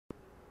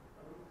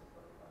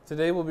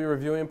Today we'll be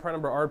reviewing part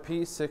number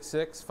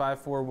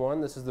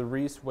RP66541. This is the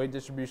Reese Weight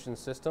Distribution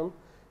System.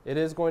 It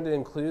is going to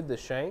include the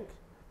Shank.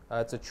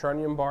 It's a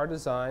Trunnion bar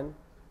design.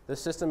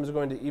 This system is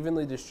going to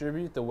evenly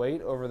distribute the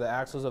weight over the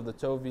axles of the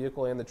tow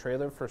vehicle and the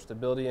trailer for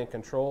stability and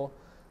control.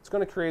 It's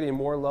going to create a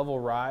more level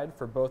ride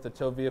for both the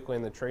tow vehicle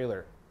and the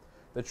trailer.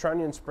 The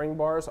Trunnion spring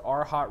bars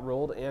are hot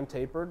rolled and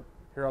tapered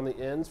here on the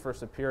ends for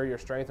superior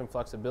strength and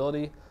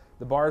flexibility.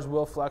 The bars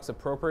will flex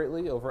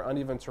appropriately over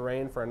uneven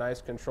terrain for a nice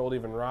controlled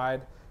even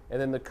ride. And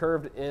then the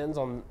curved ends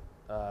on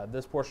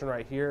this portion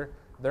right here,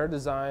 they're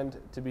designed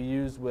to be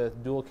used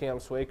with dual cam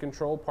sway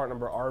control, part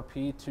number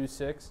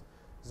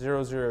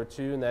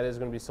RP26002, and that is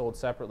going to be sold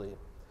separately.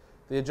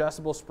 The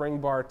adjustable spring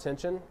bar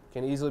tension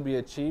can easily be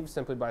achieved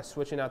simply by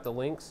switching out the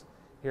links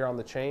here on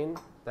the chain.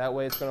 That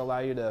way it's going to allow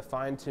you to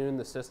fine tune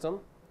the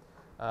system.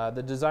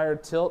 The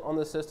desired tilt on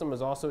the system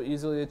is also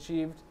easily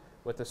achieved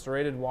with the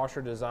serrated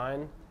washer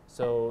design,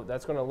 so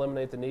that's going to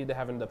eliminate the need to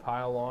having to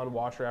pile on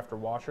washer after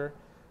washer.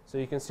 So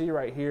you can see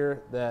right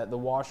here that the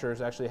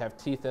washers actually have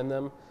teeth in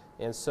them,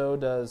 and so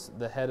does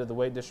the head of the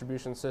weight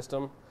distribution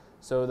system.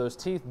 So those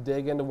teeth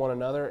dig into one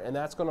another, and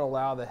that's going to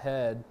allow the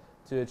head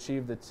to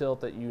achieve the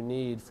tilt that you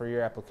need for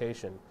your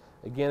application.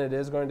 Again, it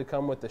is going to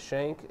come with the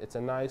Shank. It's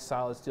a nice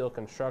solid steel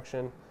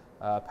construction,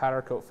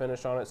 powder coat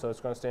finish on it, so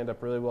it's going to stand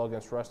up really well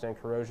against rust and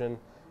corrosion.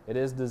 It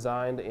is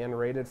designed and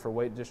rated for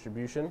weight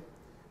distribution.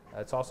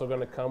 It's also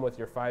going to come with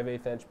your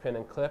 5/8 inch pin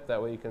and clip.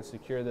 That way you can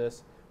secure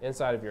this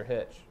inside of your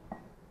hitch.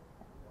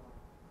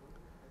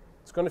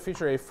 It's going to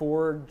feature a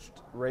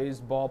forged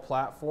raised ball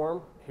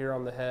platform here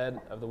on the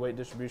head of the weight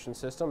distribution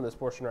system, this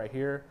portion right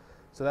here.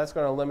 So that's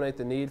going to eliminate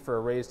the need for a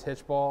raised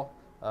hitch ball.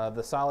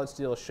 The solid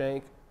steel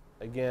Shank,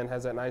 again,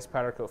 has that nice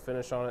powder coat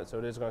finish on it, so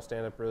it is going to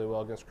stand up really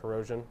well against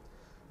corrosion.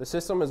 The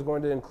system is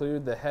going to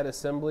include the head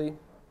assembly,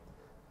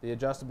 the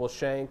adjustable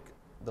Shank,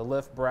 the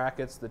lift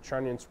brackets, the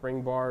Trunnion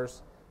spring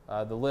bars,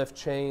 the lift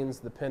chains,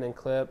 the pin and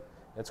clip.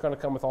 It's going to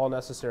come with all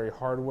necessary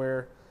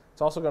hardware.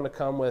 It's also going to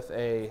come with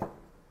a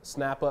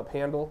snap-up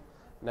handle.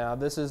 Now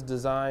this is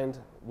designed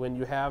when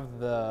you have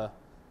the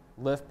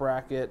lift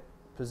bracket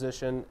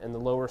position in the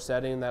lower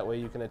setting, that way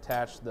you can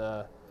attach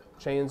the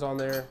chains on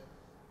there.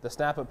 The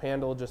snap-up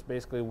handle just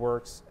basically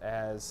works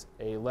as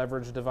a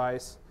leverage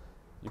device.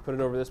 You put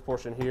it over this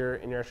portion here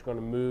and you're actually going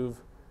to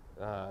move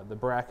the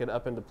bracket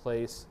up into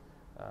place,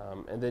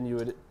 and then you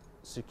would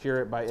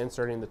secure it by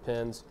inserting the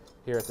pins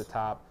here at the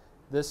top.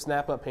 This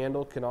snap-up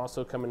handle can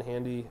also come in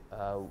handy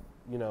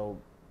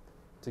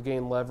to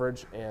gain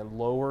leverage and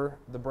lower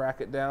the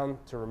bracket down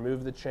to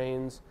remove the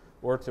chains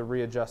or to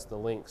readjust the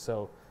link.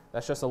 So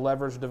that's just a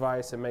leverage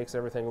device. It makes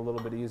everything a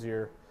little bit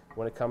easier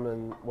when it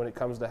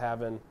comes to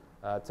having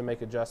to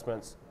make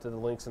adjustments to the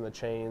links in the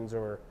chains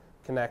or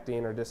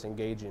connecting or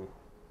disengaging.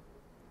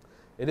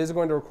 It is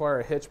going to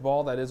require a hitch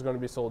ball that is going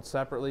to be sold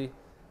separately.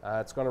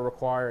 It's going to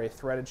require a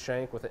threaded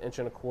Shank with an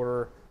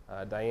 1.25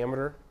 inch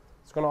diameter.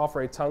 It's going to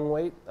offer a tongue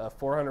weight of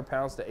 400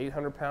 pounds to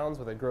 800 pounds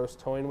with a gross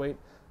towing weight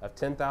of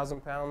 10,000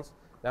 pounds.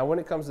 Now when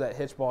it comes to that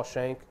hitch ball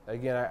Shank,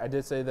 again, I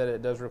did say that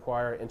it does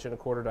require an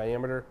 1.25 inch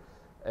diameter.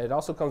 It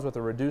also comes with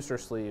a reducer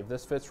sleeve.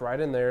 This fits right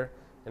in there,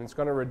 and it's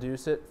going to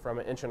reduce it from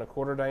an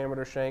 1.25 inch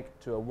diameter Shank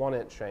to a 1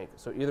 inch Shank.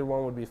 So either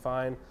one would be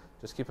fine.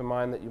 Just keep in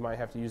mind that you might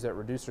have to use that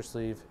reducer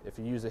sleeve if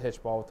you use a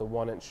hitch ball with a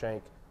 1 inch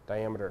Shank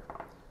diameter.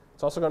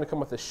 It's also going to come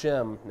with a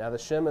shim. Now the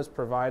shim is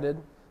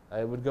provided.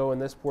 It would go in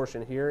this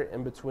portion here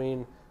in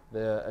between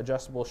the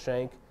adjustable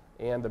Shank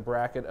and the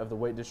bracket of the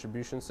weight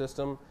distribution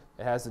system.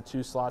 It has the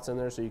 2 slots in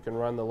there so you can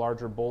run the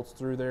larger bolts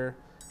through there.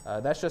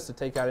 That's just to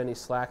take out any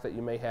slack that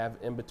you may have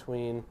in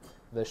between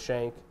the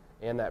Shank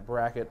and that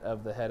bracket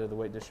of the head of the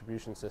weight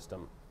distribution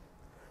system.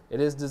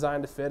 It is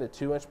designed to fit a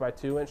 2 inch by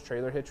 2 inch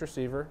trailer hitch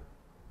receiver.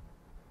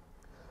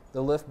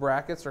 The lift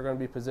brackets are going to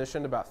be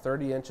positioned about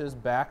 30 inches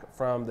back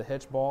from the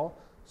hitch ball.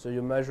 So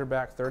you measure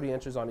back 30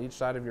 inches on each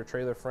side of your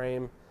trailer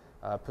frame,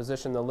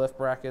 position the lift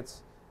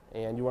brackets,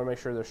 and you want to make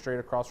sure they're straight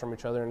across from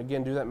each other. And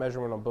again, do that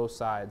measurement on both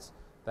sides.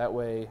 That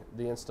way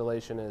the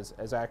installation is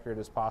as accurate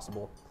as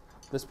possible.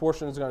 This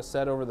portion is going to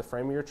set over the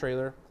frame of your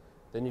trailer.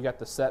 Then you got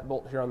the set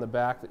bolt here on the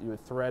back that you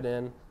would thread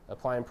in,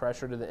 applying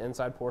pressure to the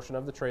inside portion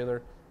of the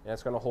trailer, and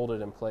it's going to hold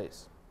it in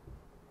place.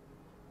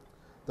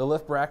 The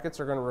lift brackets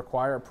are going to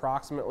require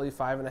approximately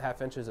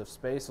 5.5 inches of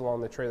space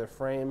along the trailer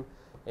frame,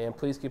 and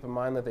please keep in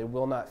mind that they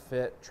will not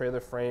fit trailer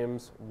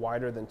frames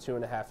wider than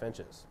 2.5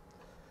 inches.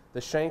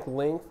 The Shank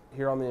length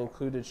here on the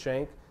included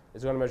Shank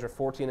is going to measure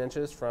 14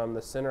 inches from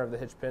the center of the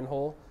hitch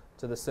pinhole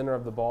to the center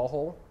of the ball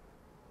hole.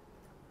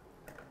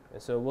 And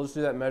so we'll just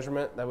do that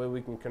measurement, that way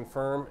we can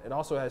confirm. It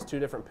also has 2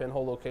 different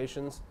pinhole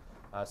locations,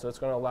 so it's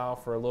going to allow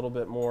for a little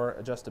bit more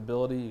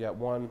adjustability. You got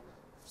one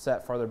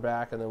set farther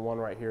back and then one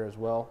right here as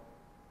well.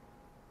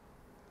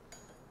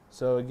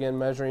 So again,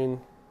 measuring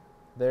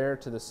there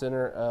to the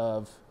center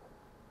of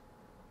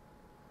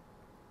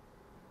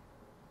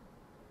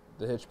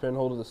the hitch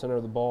pinhole to the center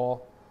of the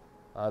ball.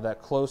 That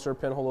closer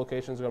pinhole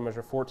location is going to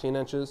measure 14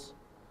 inches.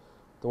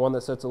 The one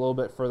that sits a little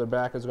bit further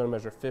back is going to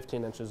measure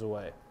 15 inches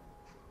away.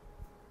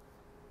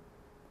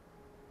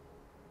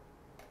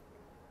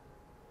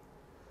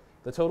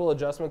 The total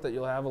adjustment that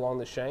you'll have along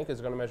the shank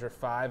is going to measure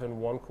 5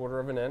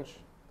 1/4 inch.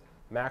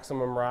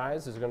 Maximum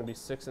rise is going to be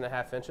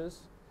 6.5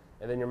 inches,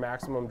 and then your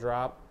maximum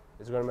drop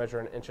is going to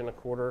measure 1.25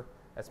 inches.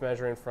 That's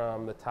measuring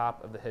from the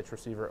top of the hitch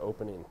receiver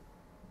opening.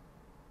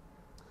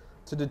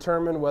 To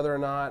determine whether or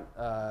not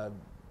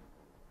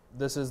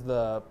this is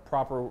the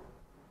proper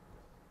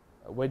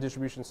weight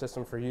distribution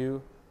system for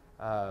you,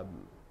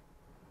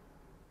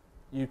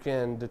 you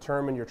can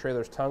determine your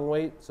trailer's tongue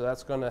weight, so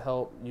that's going to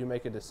help you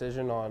make a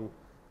decision on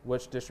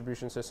which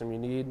distribution system you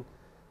need.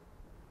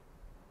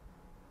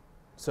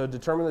 So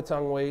determine the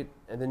tongue weight,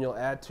 and then you'll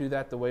add to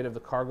that the weight of the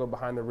cargo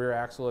behind the rear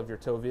axle of your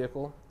tow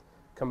vehicle.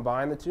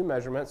 Combine the two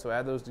measurements, so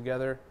add those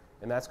together,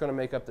 and that's going to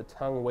make up the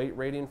tongue weight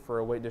rating for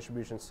a weight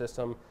distribution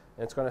system,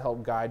 and it's going to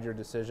help guide your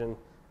decision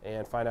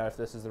and find out if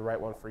this is the right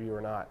one for you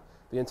or not.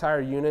 The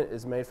entire unit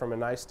is made from a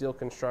nice steel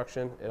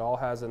construction. It all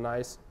has a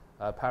nice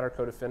powder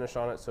coated finish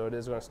on it, so it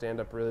is going to stand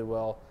up really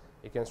well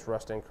against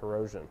rust and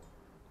corrosion.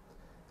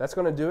 That's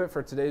going to do it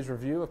for today's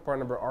review of part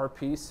number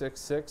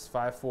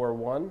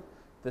RP66541.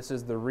 This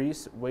is the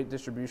Reese Weight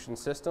Distribution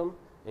System,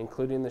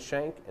 including the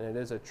shank, and it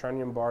is a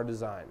trunnion bar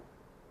design.